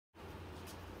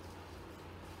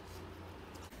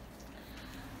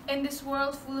In this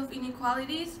world full of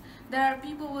inequalities, there are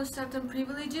people with certain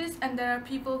privileges and there are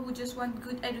people who just want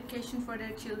good education for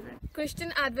their children.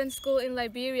 Christian Advent School in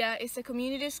Liberia is a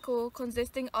community school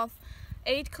consisting of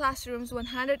 8 classrooms,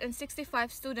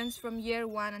 165 students from year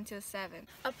 1 until 7.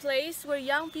 A place where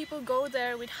young people go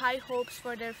there with high hopes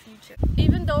for their future.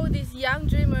 Even though these young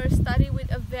dreamers study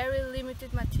with a very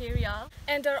limited material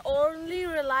and are only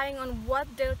relying on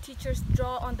what their teachers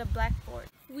draw on the blackboard,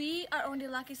 we are on the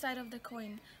lucky side of the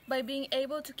coin by being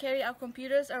able to carry our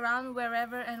computers around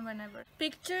wherever and whenever.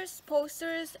 Pictures,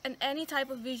 posters, and any type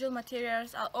of visual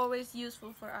materials are always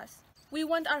useful for us. We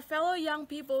want our fellow young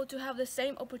people to have the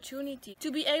same opportunity,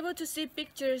 to be able to see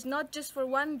pictures not just for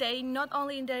one day, not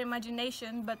only in their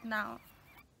imagination, but now.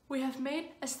 We have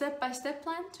made a step-by-step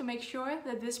plan to make sure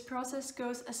that this process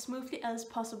goes as smoothly as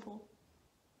possible.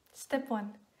 Step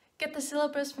 1. Get the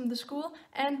syllabus from the school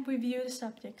and review the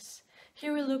subjects.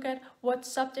 Here we look at what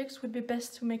subjects would be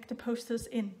best to make the posters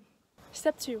in.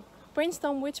 Step 2.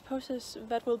 Brainstorm which posters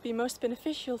that will be most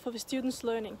beneficial for the students'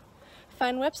 learning.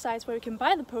 Find websites where we can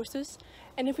buy the posters,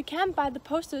 and if we can't buy the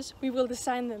posters, we will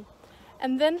design them.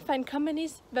 And then find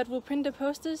companies that will print the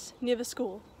posters near the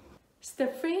school.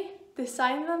 Step 3.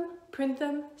 Design them, print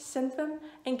them, send them,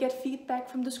 and get feedback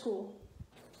from the school.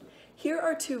 Here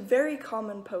are 2 very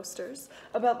common posters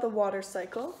about the water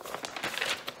cycle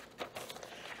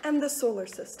and the solar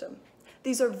system.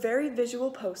 These are very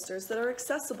visual posters that are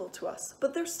accessible to us,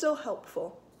 but they're still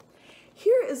helpful.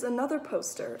 Here is another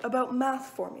poster about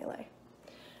math formulae.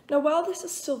 Now, while this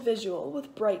is still visual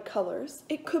with bright colors,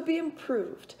 it could be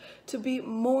improved to be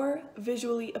more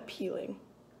visually appealing.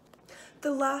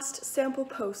 The last sample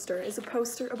poster is a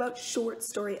poster about short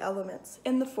story elements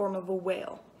in the form of a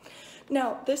whale.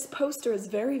 Now, this poster is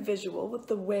very visual with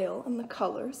the whale and the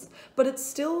colors, but it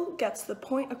still gets the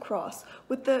point across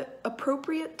with the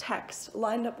appropriate text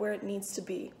lined up where it needs to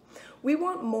be. We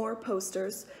want more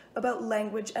posters about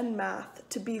language and math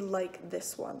to be like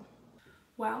this one.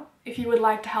 Well, if you would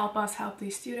like to help us help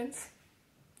these students,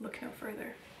 look no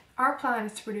further. Our plan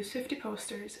is to produce 50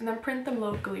 posters and then print them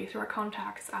locally through our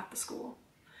contacts at the school.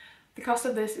 The cost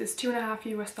of this is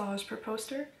 $2.50 per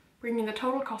poster, bringing the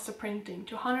total cost of printing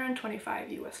to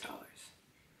 $125.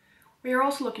 We are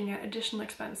also looking at additional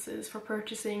expenses for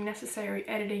purchasing necessary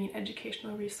editing and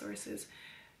educational resources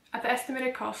at the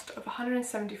estimated cost of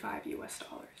 $175.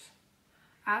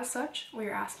 As such, we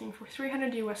are asking for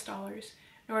 $300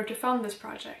 in order to fund this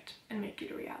project and make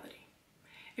it a reality.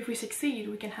 If we succeed,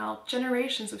 we can help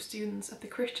generations of students at the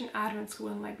Christian Advent School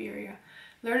in Liberia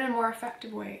learn in a more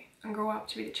effective way and grow up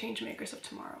to be the changemakers of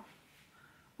tomorrow.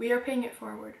 We are paying it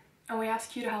forward, and we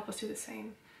ask you to help us do the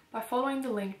same by following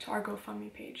the link to our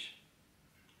GoFundMe page.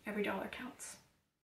 Every dollar counts.